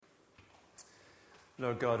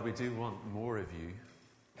Lord God, we do want more of you.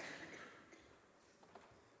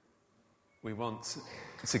 We want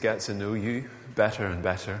to get to know you better and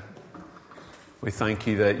better. We thank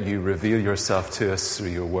you that you reveal yourself to us through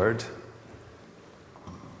your word.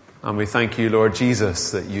 And we thank you, Lord Jesus,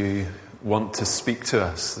 that you want to speak to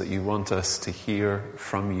us, that you want us to hear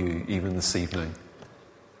from you even this evening.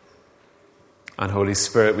 And Holy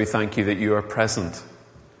Spirit, we thank you that you are present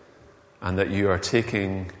and that you are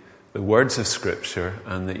taking the words of Scripture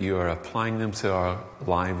and that you are applying them to our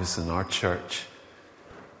lives and our church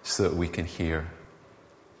so that we can hear.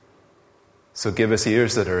 So give us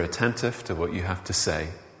ears that are attentive to what you have to say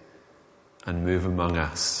and move among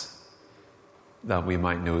us, that we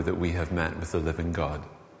might know that we have met with the living God.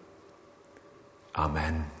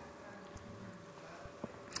 Amen.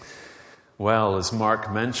 Well, as Mark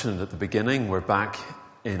mentioned at the beginning, we're back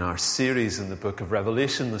in our series in the book of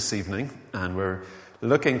Revelation this evening, and we're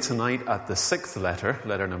looking tonight at the sixth letter,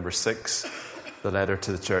 letter number 6, the letter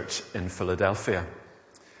to the church in Philadelphia.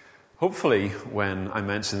 Hopefully, when I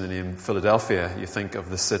mention the name Philadelphia, you think of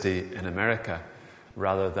the city in America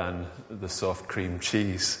rather than the soft cream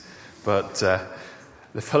cheese. But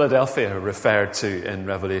the Philadelphia referred to in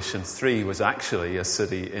Revelation 3 was actually a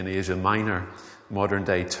city in Asia Minor,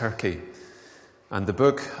 modern-day Turkey. And the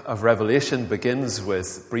book of Revelation begins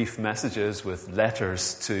with brief messages, with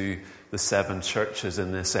letters to the 7 churches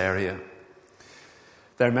in this area.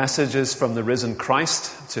 They're messages from the risen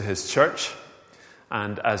Christ to his church.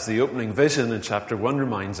 And as the opening vision in chapter 1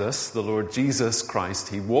 reminds us, the Lord Jesus Christ,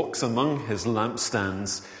 he walks among his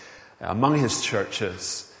lampstands, among his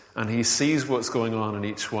churches, and he sees what's going on in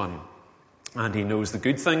each one. And he knows the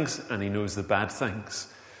good things and he knows the bad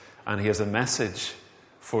things. And he has a message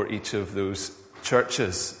for each of those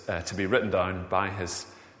churches to be written down by his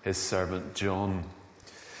servant John.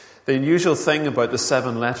 The unusual thing about the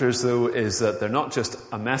 7 letters, though, is that they're not just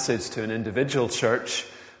a message to an individual church,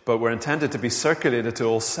 but were intended to be circulated to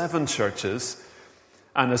all 7 churches,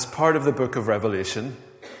 and as part of the book of Revelation,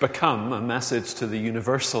 become a message to the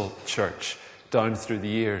universal church down through the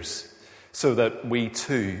years, so that we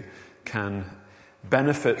too can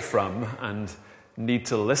benefit from and need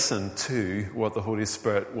to listen to what the Holy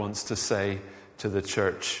Spirit wants to say to the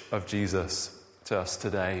church of Jesus, to us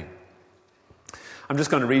today. I'm just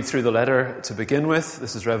going to read through the letter to begin with.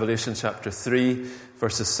 This is Revelation chapter 3,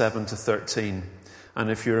 verses 7 to 13. And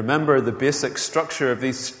if you remember, the basic structure of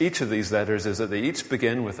each of these letters is that they each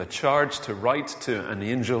begin with a charge to write to an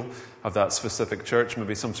angel of that specific church,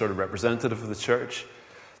 maybe some sort of representative of the church.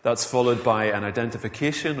 That's followed by an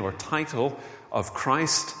identification or title of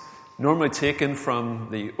Christ, normally taken from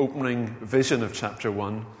the opening vision of chapter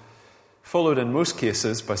 1, followed in most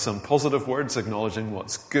cases by some positive words acknowledging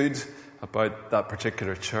what's good about that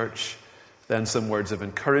particular church, then some words of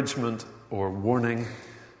encouragement or warning,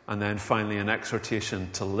 and then finally an exhortation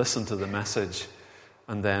to listen to the message,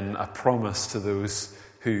 and then a promise to those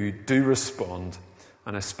who do respond,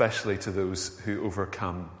 and especially to those who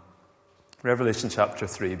overcome. Revelation chapter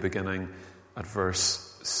 3, beginning at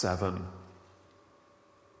verse 7.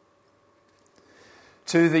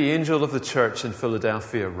 To the angel of the church in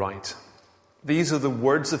Philadelphia write, these are the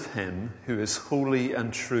words of him who is holy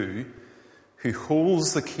and true, who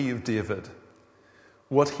holds the key of David.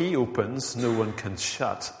 What he opens, no one can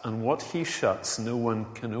shut, and what he shuts, no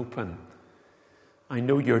one can open. I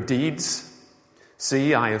know your deeds.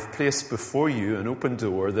 See, I have placed before you an open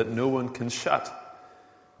door that no one can shut.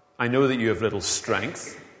 I know that you have little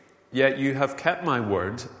strength, yet you have kept my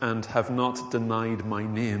word and have not denied my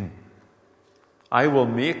name. I will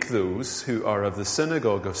make those who are of the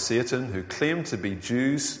synagogue of Satan, who claim to be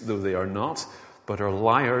Jews, though they are not, but are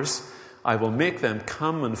liars, I will make them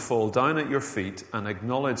come and fall down at your feet and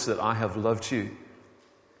acknowledge that I have loved you.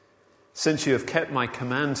 Since you have kept my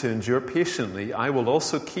command to endure patiently, I will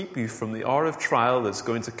also keep you from the hour of trial that's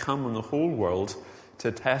going to come on the whole world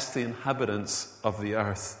to test the inhabitants of the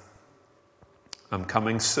earth. I'm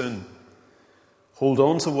coming soon. Hold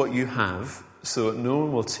on to what you have so that no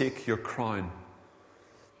one will take your crown.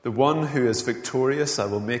 The one who is victorious I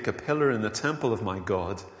will make a pillar in the temple of my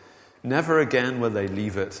God. Never again will they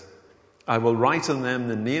leave it. I will write on them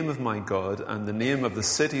the name of my God and the name of the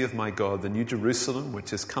city of my God, the New Jerusalem,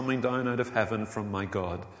 which is coming down out of heaven from my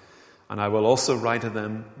God. And I will also write on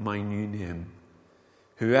them my new name.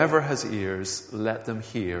 Whoever has ears, let them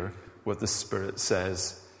hear what the Spirit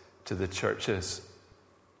says to the churches.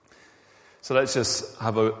 So let's just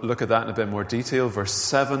have a look at that in a bit more detail. Verse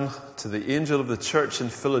 7, to the angel of the church in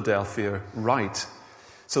Philadelphia, write.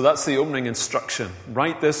 So that's the opening instruction.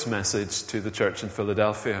 Write this message to the church in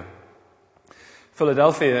Philadelphia.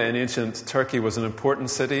 Philadelphia in ancient Turkey was an important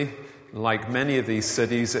city, like many of these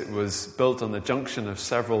cities, it was built on the junction of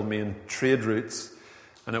several main trade routes,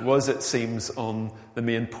 and it was, it seems, on the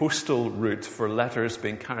main postal route for letters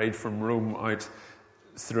being carried from Rome out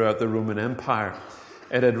throughout the Roman Empire.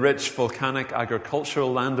 It had rich volcanic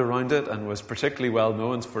agricultural land around it and was particularly well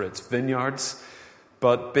known for its vineyards,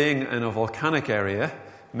 but being in a volcanic area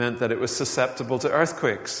meant that it was susceptible to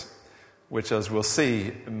earthquakes, which, as we'll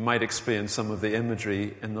see, might explain some of the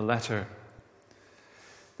imagery in the letter.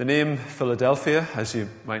 The name Philadelphia, as you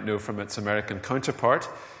might know from its American counterpart,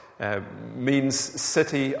 means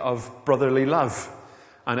city of brotherly love.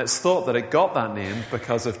 And it's thought that it got that name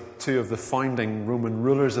because of two of the founding Roman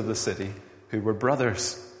rulers of the city who were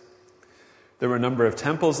brothers. There were a number of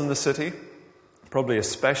temples in the city, probably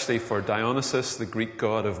especially for Dionysus, the Greek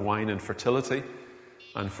god of wine and fertility,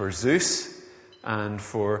 and for Zeus, and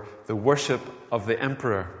for the worship of the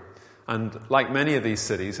emperor. And like many of these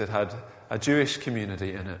cities, it had a Jewish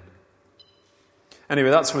community in it. Anyway,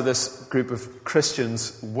 that's where this group of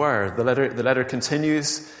Christians were. The letter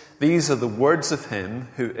continues, "These are the words of him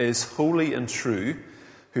who is holy and true,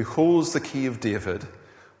 who holds the key of David.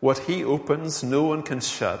 What he opens, no one can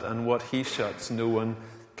shut, and what he shuts, no one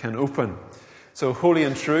can open." So holy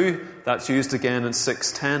and true, that's used again in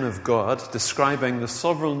 6:10 of God, describing the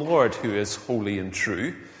sovereign Lord who is holy and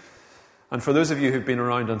true. And for those of you who've been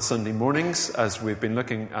around on Sunday mornings, as we've been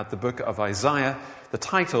looking at the book of Isaiah, the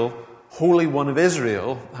title, Holy One of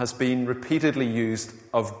Israel, has been repeatedly used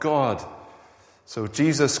of God. So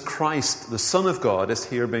Jesus Christ, the Son of God, is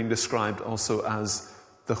here being described also as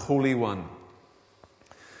the Holy One.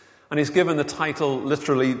 And he's given the title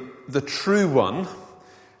literally the True One,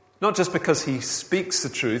 not just because he speaks the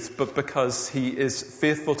truth, but because he is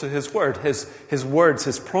faithful to his word. His words,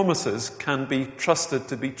 his promises can be trusted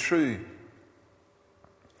to be true.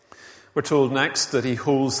 We're told next that he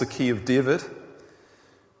holds the key of David.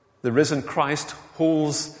 The risen Christ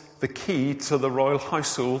holds the key to the royal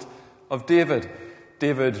household of David.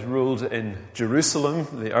 David ruled in Jerusalem,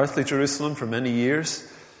 the earthly Jerusalem, for many years,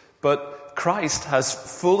 but Christ has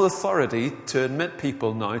full authority to admit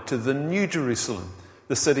people now to the new Jerusalem,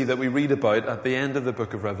 the city that we read about at the end of the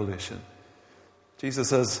book of Revelation. Jesus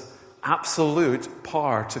has absolute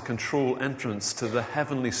power to control entrance to the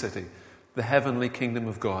heavenly city, the heavenly kingdom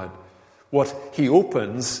of God. What he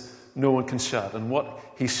opens, no one can shut, and what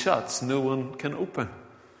he shuts, no one can open.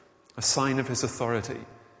 A sign of his authority.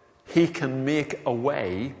 He can make a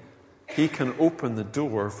way, he can open the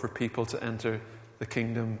door for people to enter the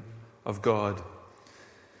kingdom of God.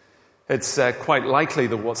 It's quite likely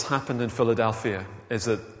that what's happened in Philadelphia is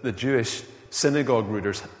that the Jewish synagogue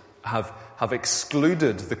rulers have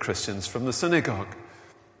excluded the Christians from the synagogue.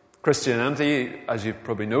 Christianity, as you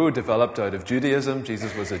probably know, developed out of Judaism.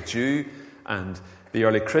 Jesus was a Jew, and the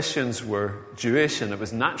early Christians were Jewish, and it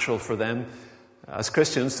was natural for them as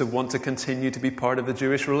Christians to want to continue to be part of the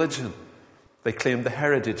Jewish religion. They claimed the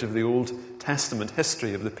heritage of the Old Testament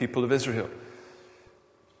history of the people of Israel.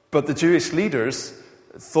 But the Jewish leaders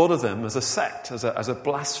thought of them as a sect, as a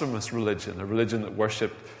blasphemous religion, a religion that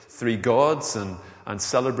worshipped three gods and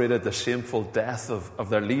celebrated the shameful death of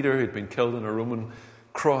their leader who'd been killed on a Roman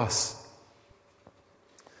cross.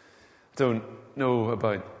 I don't know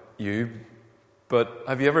about you, but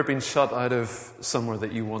have you ever been shut out of somewhere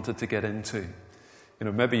that you wanted to get into? You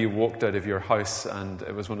know, maybe you walked out of your house and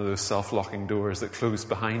it was one of those self-locking doors that closed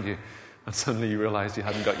behind you, and suddenly you realized you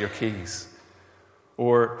hadn't got your keys.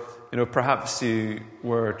 Or, you know, perhaps you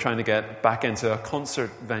were trying to get back into a concert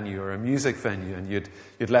venue or a music venue, and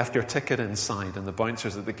you'd left your ticket inside, and the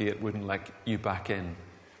bouncers at the gate wouldn't let you back in.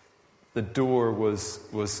 The door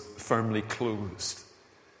was firmly closed.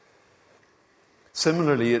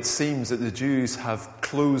 Similarly, it seems that the Jews have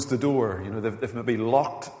closed the door. You know, they've maybe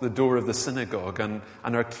locked the door of the synagogue and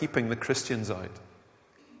are keeping the Christians out.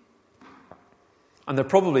 And they're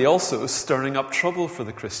probably also stirring up trouble for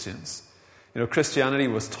the Christians. You know, Christianity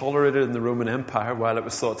was tolerated in the Roman Empire while it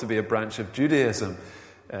was thought to be a branch of Judaism,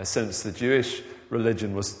 since the Jewish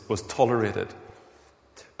religion was tolerated.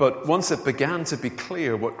 But once it began to be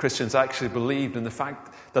clear what Christians actually believed, and the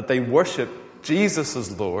fact that they worship Jesus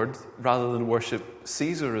as Lord rather than worship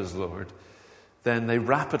Caesar as Lord, then they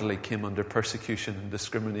rapidly came under persecution and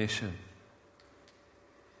discrimination.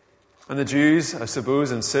 And the Jews, I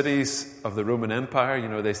suppose, in cities of the Roman Empire, you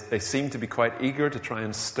know, they seemed to be quite eager to try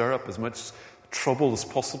and stir up as much trouble as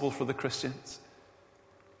possible for the Christians.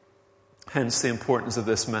 Hence the importance of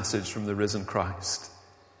this message from the risen Christ.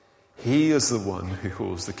 He is the one who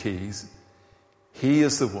holds the keys. He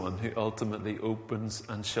is the one who ultimately opens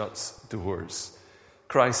and shuts doors.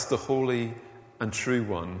 Christ, the holy and true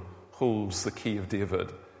one, holds the key of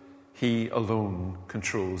David. He alone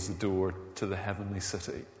controls the door to the heavenly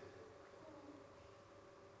city.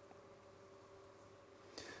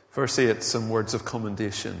 Verse 8, some words of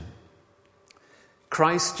commendation.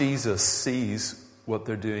 Christ Jesus sees what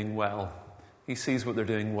they're doing well. He sees what they're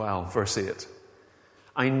doing well. Verse 8.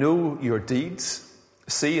 I know your deeds.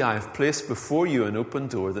 See, I have placed before you an open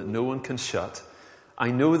door that no one can shut. I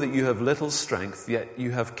know that you have little strength, yet you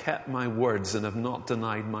have kept my words and have not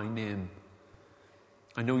denied my name.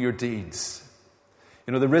 I know your deeds.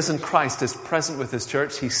 You know, the risen Christ is present with his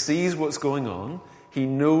church. He sees what's going on. He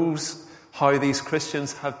knows how these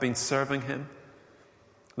Christians have been serving him.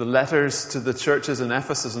 The letters to the churches in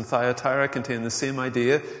Ephesus and Thyatira contain the same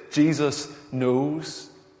idea. Jesus knows.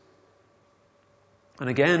 And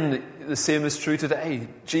again, the same is true today.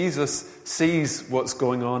 Jesus sees what's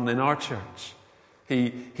going on in our church.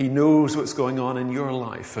 He knows what's going on in your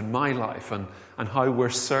life and my life and how we're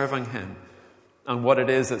serving him and what it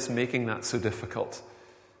is that's making that so difficult.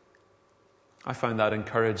 I find that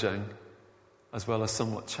encouraging as well as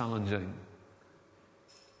somewhat challenging.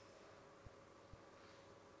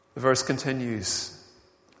 The verse continues,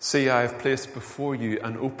 see, I have placed before you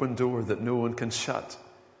an open door that no one can shut.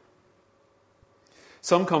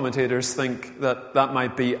 Some commentators think that that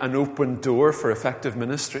might be an open door for effective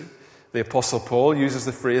ministry. The Apostle Paul uses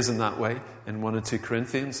the phrase in that way in 1 and 2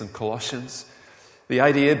 Corinthians and Colossians. The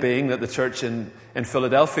idea being that the church in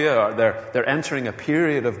Philadelphia, they're entering a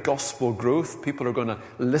period of gospel growth. People are going to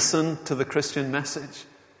listen to the Christian message.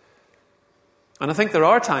 And I think there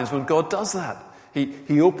are times when God does that.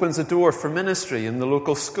 He opens a door for ministry in the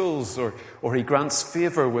local schools, or he grants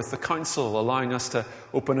favour with the council, allowing us to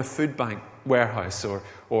open a food bank warehouse,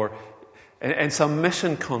 or in some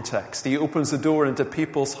mission context, he opens the door into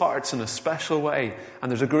people's hearts in a special way, and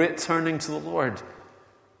there's a great turning to the Lord.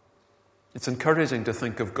 It's encouraging to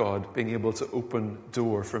think of God being able to open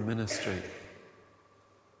door for ministry.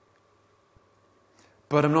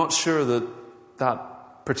 But I'm not sure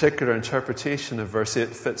that particular interpretation of verse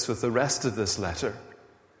 8 fits with the rest of this letter.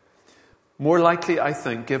 More likely, I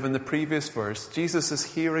think, given the previous verse, Jesus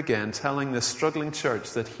is here again telling this struggling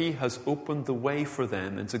church that he has opened the way for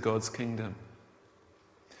them into God's kingdom.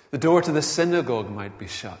 The door to the synagogue might be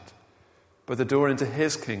shut, but the door into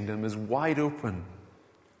his kingdom is wide open,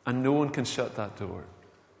 and no one can shut that door.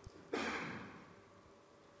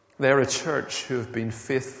 They're a church who have been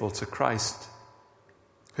faithful to Christ,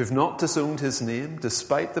 who've not disowned his name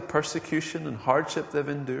despite the persecution and hardship they've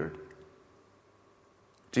endured.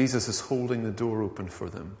 Jesus is holding the door open for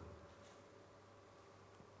them.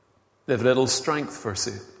 They've little strength, verse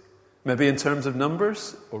 8. Maybe in terms of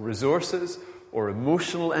numbers or resources or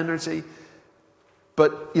emotional energy.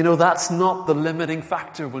 But, you know, that's not the limiting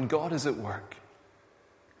factor when God is at work.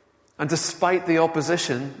 And despite the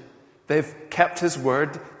opposition, they've kept his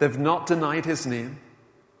word. They've not denied his name.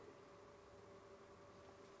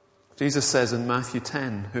 Jesus says in Matthew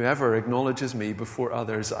 10, whoever acknowledges me before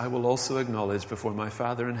others, I will also acknowledge before my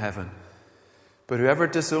Father in heaven. But whoever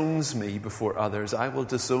disowns me before others, I will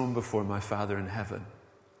disown before my Father in heaven.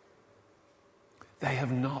 They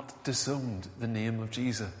have not disowned the name of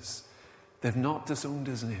Jesus. They've not disowned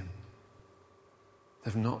his name.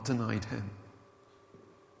 They've not denied him.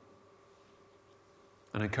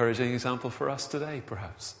 An encouraging example for us today,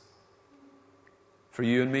 perhaps. For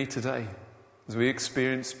you and me today. As we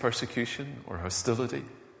experience persecution or hostility,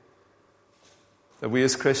 that we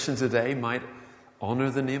as Christians today might honour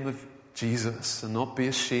the name of Jesus and not be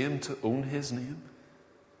ashamed to own his name,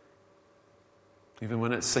 even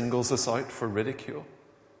when it singles us out for ridicule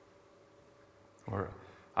or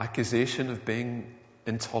accusation of being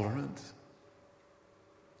intolerant,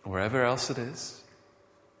 or wherever else it is.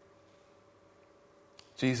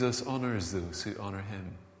 Jesus honours those who honour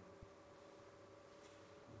him.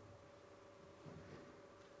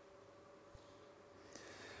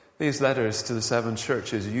 These letters to the 7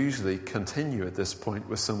 churches usually continue at this point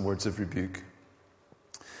with some words of rebuke.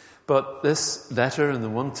 But this letter and the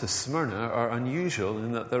one to Smyrna are unusual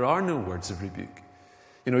in that there are no words of rebuke.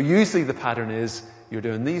 You know, usually the pattern is, you're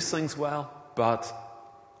doing these things well, but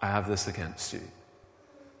I have this against you.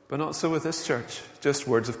 But not so with this church, just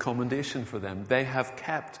words of commendation for them. They have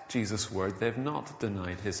kept Jesus' word. They've not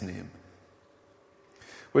denied his name.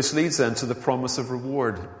 Which leads then to the promise of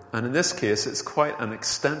reward. And in this case, it's quite an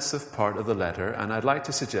extensive part of the letter, and I'd like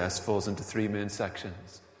to suggest falls into 3 main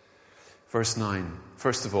sections. Verse 9,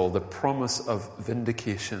 first of all, the promise of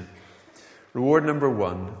vindication. Reward number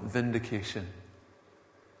 1, vindication.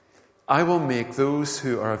 I will make those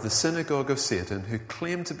who are of the synagogue of Satan, who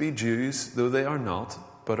claim to be Jews, though they are not,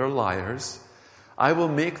 but are liars, I will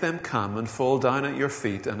make them come and fall down at your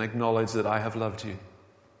feet and acknowledge that I have loved you.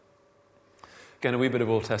 Again, a wee bit of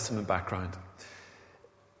Old Testament background.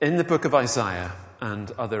 In the book of Isaiah and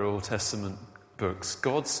other Old Testament books,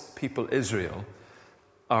 God's people Israel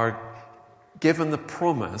are given the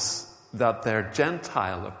promise that their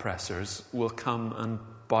Gentile oppressors will come and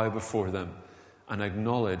bow before them and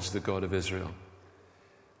acknowledge the God of Israel.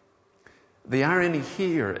 The irony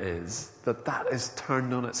here is that that is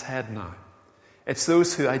turned on its head now. It's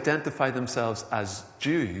those who identify themselves as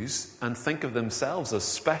Jews and think of themselves as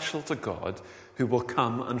special to God who will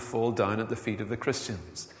come and fall down at the feet of the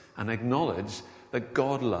Christians and acknowledge that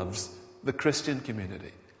God loves the Christian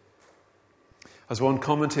community. As one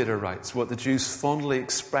commentator writes, what the Jews fondly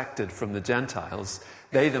expected from the Gentiles,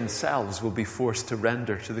 they themselves will be forced to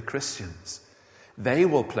render to the Christians. They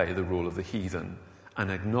will play the role of the heathen and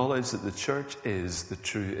acknowledge that the church is the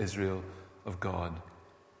true Israel of God.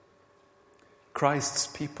 Christ's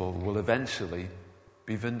people will eventually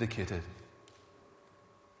be vindicated.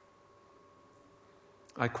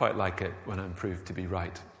 I quite like it when I'm proved to be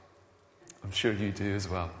right. I'm sure you do as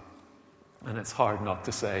well. And it's hard not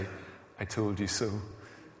to say, I told you so.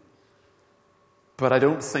 But I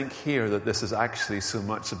don't think here that this is actually so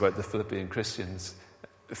much about the Philaddelphian Christians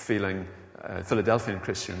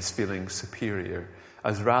feeling superior,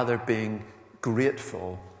 as rather being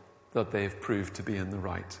grateful that they've proved to be in the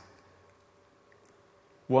right.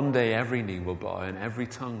 One day every knee will bow and every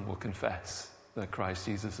tongue will confess that Christ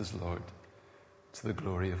Jesus is Lord, to the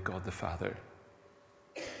glory of God the Father.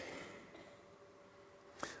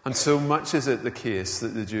 And so much is it the case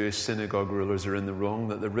that the Jewish synagogue rulers are in the wrong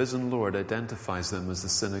that the risen Lord identifies them as the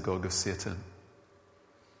synagogue of Satan.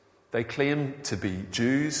 They claim to be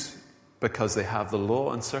Jews because they have the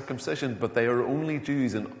law and circumcision, but they are only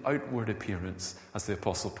Jews in outward appearance, as the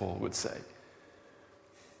Apostle Paul would say.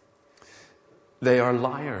 They are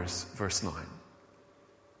liars, verse 9,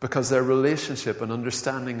 because their relationship and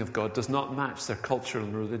understanding of God does not match their cultural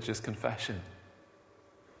and religious confession.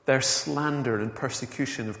 Their slander and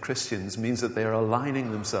persecution of Christians means that they are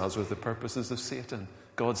aligning themselves with the purposes of Satan,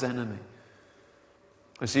 God's enemy.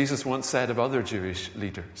 As Jesus once said of other Jewish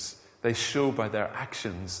leaders, they show by their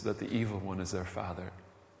actions that the evil one is their father.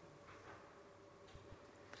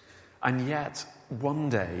 And yet, one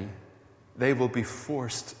day, they will be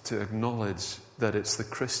forced to acknowledge that it's the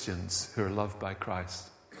Christians who are loved by Christ.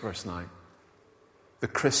 Verse 9. The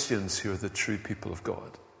Christians who are the true people of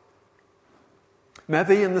God.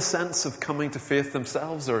 Maybe in the sense of coming to faith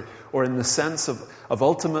themselves, or in the sense of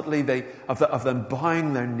ultimately of them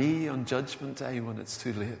bowing their knee on Judgment Day when it's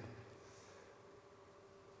too late.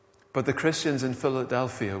 But the Christians in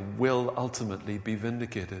Philadelphia will ultimately be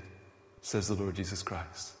vindicated, says the Lord Jesus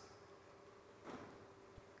Christ.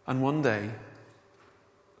 And one day,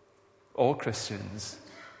 all Christians,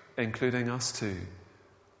 including us too,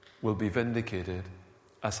 will be vindicated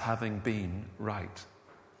as having been right.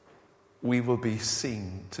 We will be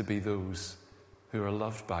seen to be those who are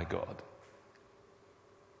loved by God.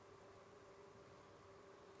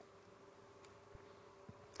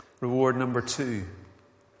 Reward number 2,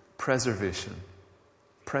 preservation.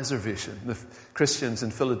 Preservation. The Christians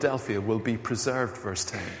in Philadelphia will be preserved, verse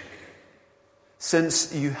 10.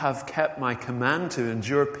 Since you have kept my command to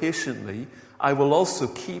endure patiently, I will also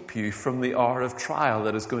keep you from the hour of trial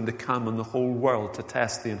that is going to come on the whole world to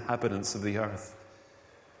test the inhabitants of the earth.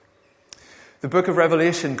 The book of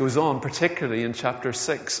Revelation goes on, particularly in chapter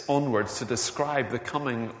 6 onwards, to describe the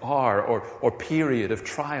coming hour or period of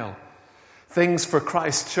trial. Things for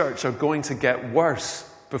Christ's church are going to get worse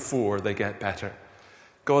before they get better.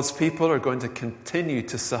 God's people are going to continue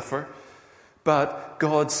to suffer, but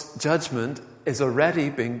God's judgment is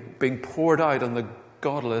already being poured out on the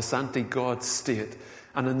godless, anti-God state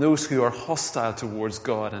and on those who are hostile towards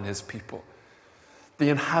God and his people. The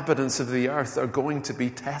inhabitants of the earth are going to be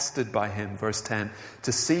tested by him, verse 10,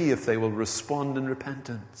 to see if they will respond in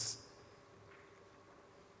repentance.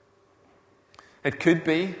 It could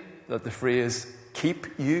be that the phrase,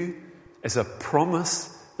 keep you, is a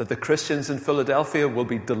promise that the Christians in Philadelphia will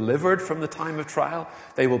be delivered from the time of trial.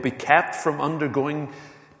 They will be kept from undergoing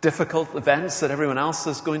difficult events that everyone else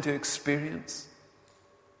is going to experience.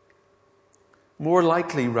 More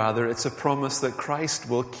likely, rather, it's a promise that Christ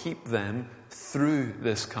will keep them through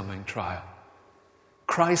this coming trial.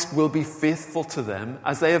 Christ will be faithful to them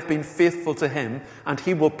as they have been faithful to him, and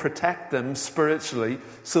he will protect them spiritually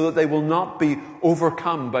so that they will not be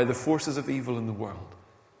overcome by the forces of evil in the world.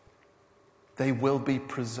 They will be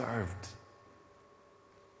preserved.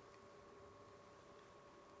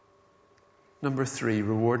 Number 3,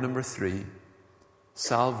 reward number 3,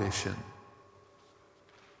 salvation.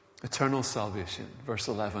 Eternal salvation. Verse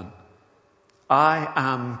 11. I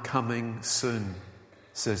am coming soon,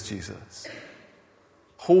 says Jesus.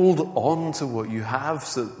 Hold on to what you have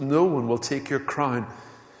so that no one will take your crown.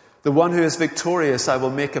 The one who is victorious, I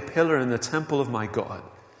will make a pillar in the temple of my God.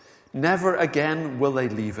 Never again will they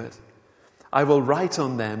leave it. I will write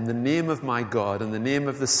on them the name of my God and the name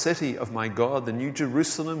of the city of my God, the new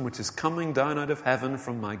Jerusalem, which is coming down out of heaven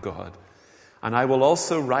from my God. And I will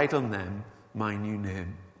also write on them my new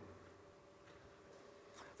name.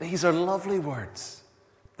 These are lovely words.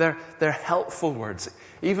 They're helpful words,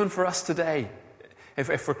 even for us today,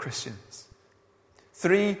 if we're Christians.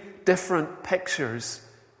 3 different pictures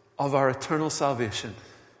of our eternal salvation.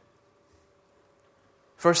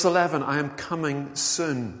 Verse 11, I am coming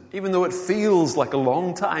soon. Even though it feels like a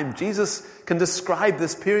long time, Jesus can describe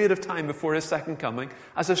this period of time before his second coming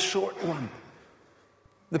as a short one.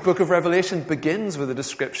 The book of Revelation begins with a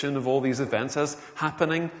description of all these events as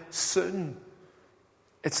happening soon.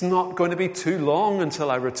 It's not going to be too long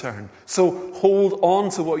until I return. So hold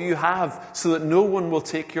on to what you have so that no one will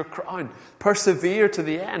take your crown. Persevere to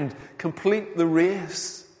the end. Complete the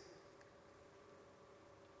race.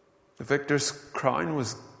 The victor's crown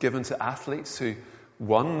was given to athletes who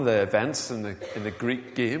won the events in the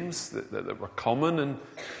Greek games that were common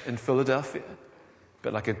in Philadelphia. A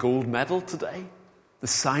bit like a gold medal today. The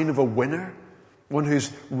sign of a winner. One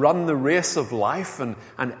who's run the race of life and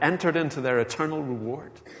entered into their eternal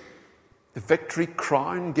reward. The victory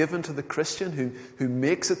crown given to the Christian who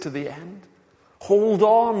makes it to the end. Hold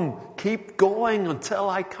on. Keep going until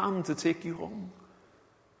I come to take you home.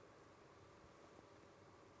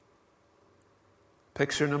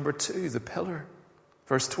 Picture number 2, the pillar.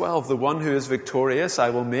 Verse 12, the one who is victorious, I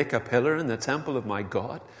will make a pillar in the temple of my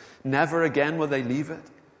God. Never again will they leave it.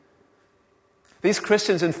 These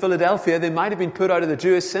Christians in Philadelphia, they might have been put out of the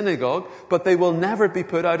Jewish synagogue, but they will never be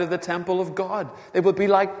put out of the temple of God. They will be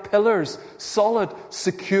like pillars, solid,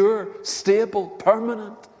 secure, stable,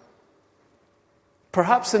 permanent.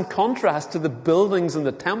 Perhaps in contrast to the buildings and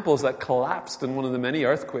the temples that collapsed in one of the many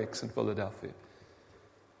earthquakes in Philadelphia.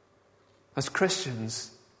 As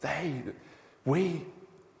Christians, we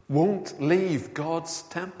won't leave God's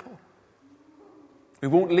temple. We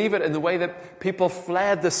won't leave it in the way that people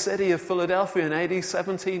fled the city of Philadelphia in AD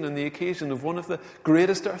 17 on the occasion of one of the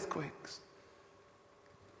greatest earthquakes.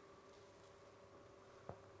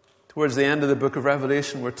 Towards the end of the book of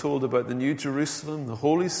Revelation, we're told about the new Jerusalem, the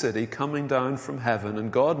holy city, coming down from heaven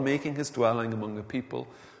and God making his dwelling among the people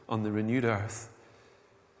on the renewed earth.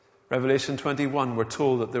 Revelation 21, we're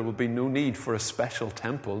told that there will be no need for a special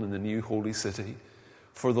temple in the new holy city,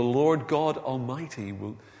 for the Lord God Almighty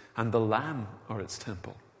and the Lamb are its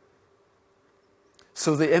temple.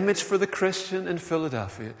 So the image for the Christian in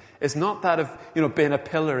Philadelphia is not that of being a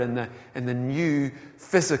pillar in the new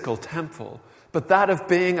physical temple, but that of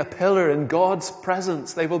being a pillar in God's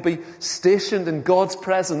presence. They will be stationed in God's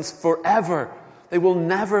presence forever. They will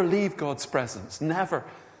never leave God's presence. Never,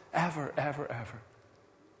 ever, ever, ever.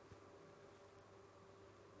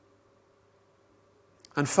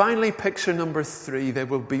 And finally, picture number 3, they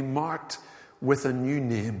will be marked with a new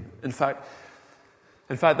name. In fact,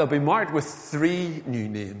 they'll be marked with 3 new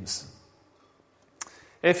names.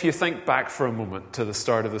 If you think back for a moment to the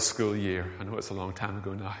start of the school year, I know it's a long time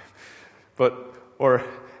ago now, or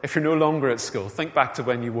if you're no longer at school, think back to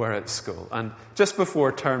when you were at school. And just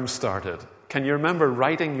before term started, can you remember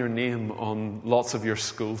writing your name on lots of your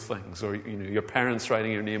school things? Or your parents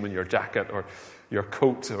writing your name on your jacket or your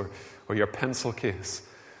coat or your pencil case.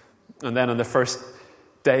 And then on the first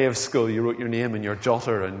day of school, you wrote your name in your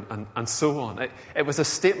jotter and so on. It was a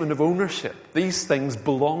statement of ownership. These things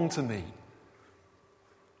belong to me.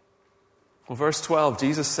 Well, verse 12,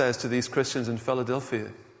 Jesus says to these Christians in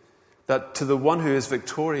Philadelphia that to the one who is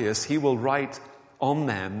victorious, he will write on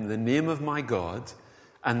them the name of my God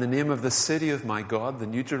and the name of the city of my God, the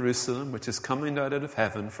new Jerusalem, which is coming out of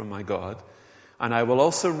heaven from my God. And I will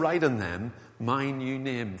also write on them my new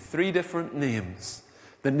name. 3 different names.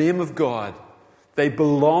 The name of God. They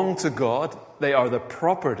belong to God. They are the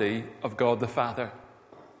property of God the Father.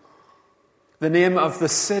 The name of the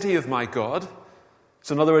city of my God.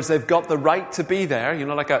 So in other words, they've got the right to be there,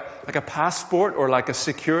 like a passport or like a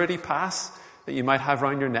security pass that you might have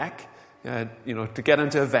around your neck, to get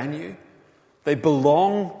into a venue. They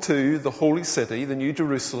belong to the holy city, the new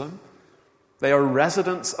Jerusalem. They are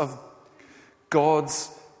residents of God's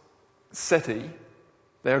city.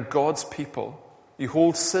 They are God's people. You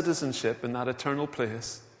hold citizenship in that eternal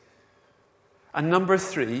place. And number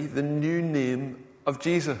 3, the new name of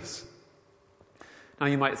Jesus. Now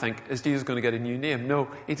you might think, is Jesus going to get a new name? No,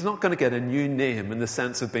 he's not going to get a new name in the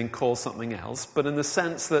sense of being called something else, but in the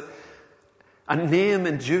sense that a name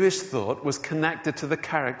in Jewish thought was connected to the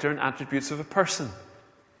character and attributes of a person.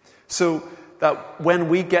 So that when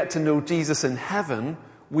we get to know Jesus in heaven,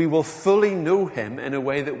 we will fully know him in a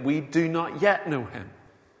way that we do not yet know him.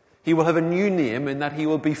 He will have a new name in that he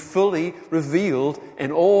will be fully revealed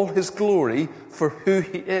in all his glory for who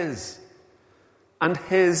he is. And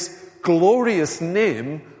his glorious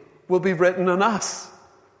name will be written on us.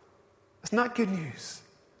 Isn't that good news?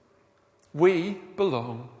 We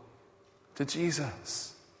belong to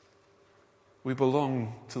Jesus. We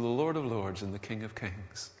belong to the Lord of Lords and the King of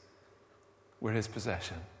Kings. We're his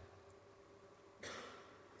possession.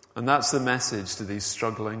 And that's the message to these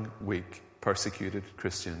struggling, weak, persecuted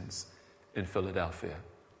Christians in Philadelphia.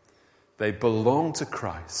 They belong to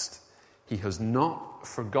Christ. He has not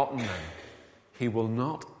forgotten them. He will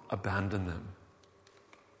not abandon them.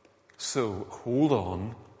 So hold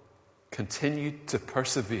on, continue to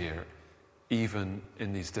persevere even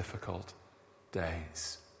in these difficult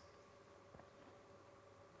days.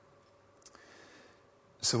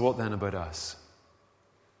 So what then about us?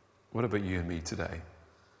 What about you and me today?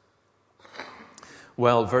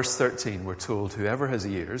 Well, verse 13, we're told, whoever has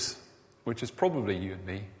ears, which is probably you and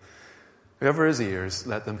me, whoever has ears,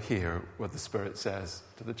 let them hear what the Spirit says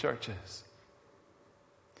to the churches.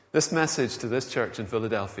 This message to this church in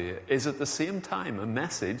Philadelphia is at the same time a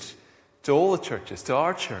message to all the churches, to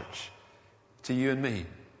our church, to you and me,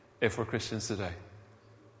 if we're Christians today.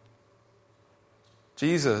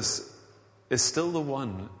 Jesus is still the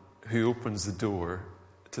one who opens the door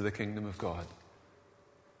to the kingdom of God.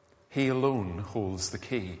 He alone holds the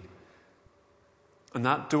key. And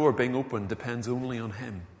that door being opened depends only on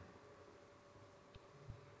him.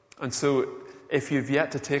 And so, if you've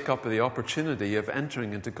yet to take up the opportunity of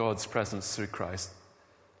entering into God's presence through Christ,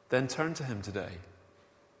 then turn to him today.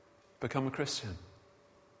 Become a Christian.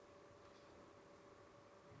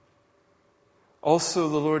 Also,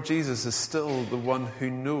 the Lord Jesus is still the one who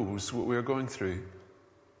knows what we're going through.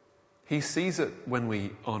 He sees it when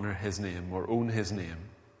we honor his name or own his name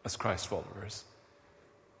as Christ followers.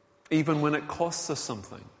 Even when it costs us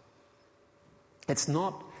something. It's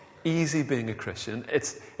not easy being a Christian.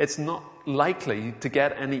 It's not likely to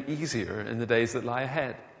get any easier in the days that lie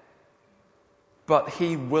ahead. But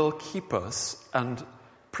he will keep us and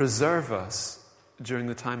preserve us during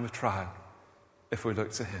the time of trial if we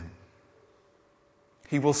look to him.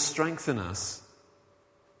 He will strengthen us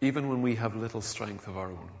even when we have little strength of our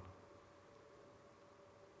own.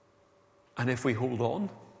 And if we hold on,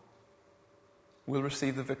 we'll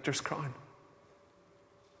receive the victor's crown.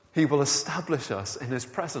 He will establish us in his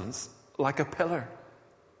presence like a pillar.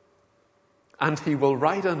 And he will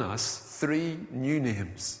write on us 3 new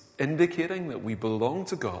names, indicating that we belong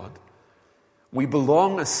to God. We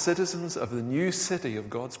belong as citizens of the new city of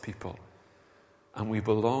God's people. And we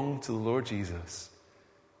belong to the Lord Jesus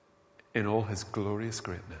in all his glorious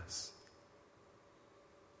greatness.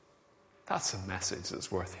 That's a message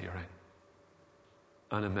that's worth hearing.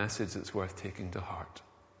 And a message that's worth taking to heart.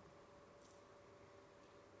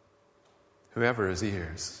 Whoever has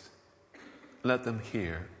ears, let them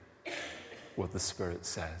hear what the Spirit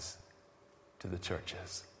says to the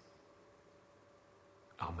churches.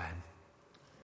 Amen.